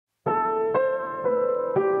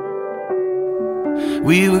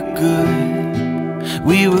We were good,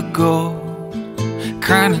 we were gold,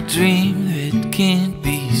 kind of dream that can't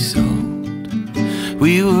be sold.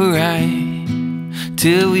 We were right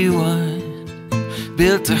till we won,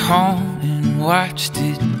 built a home and watched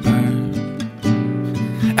it burn.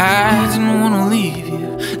 I didn't wanna leave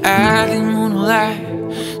you, I didn't wanna lie.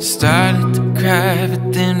 Started to cry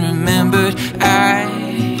but then remembered I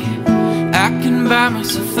can buy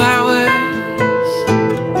myself flowers,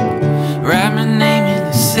 write my name in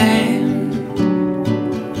the sand,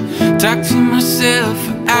 talk to myself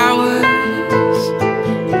for hours,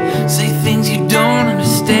 say things you don't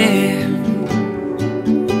understand.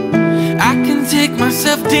 I can take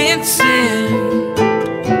myself dancing,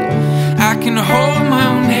 I can hold my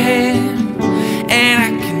own hand, and I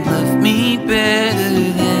can love me better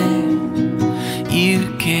than you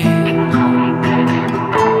can.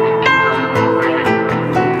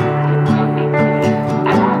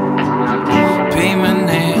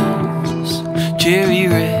 Cherry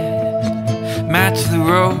red, match the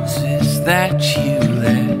roses that you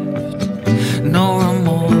left. No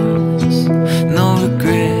remorse, no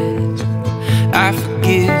regret, I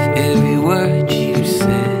forgive every word you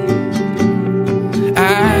said.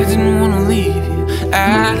 I didn't wanna leave you,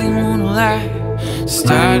 I didn't wanna lie.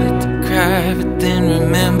 Started to cry but then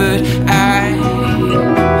remembered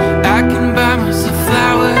I can buy myself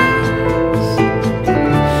flowers,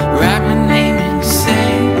 write my name in the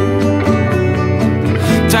sand,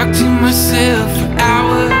 talk to myself for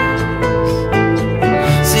hours,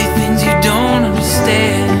 say things you don't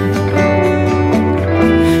understand.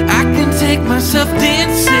 I can take myself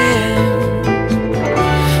dancing,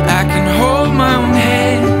 I can hold my own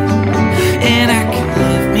hand, and I can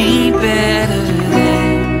love me better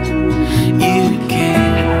than you can.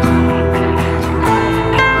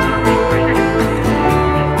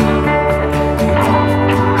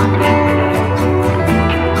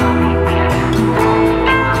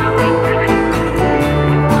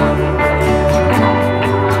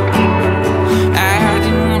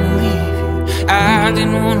 I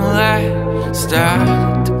didn't wanna lie,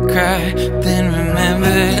 started to cry, then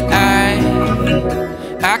remembered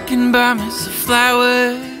I can buy myself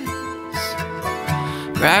flowers,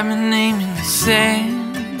 write my name in the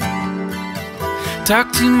sand,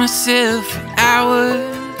 talk to myself for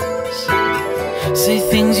hours, say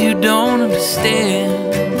things you don't understand.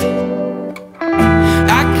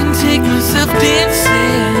 I can take myself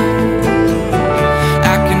dancing,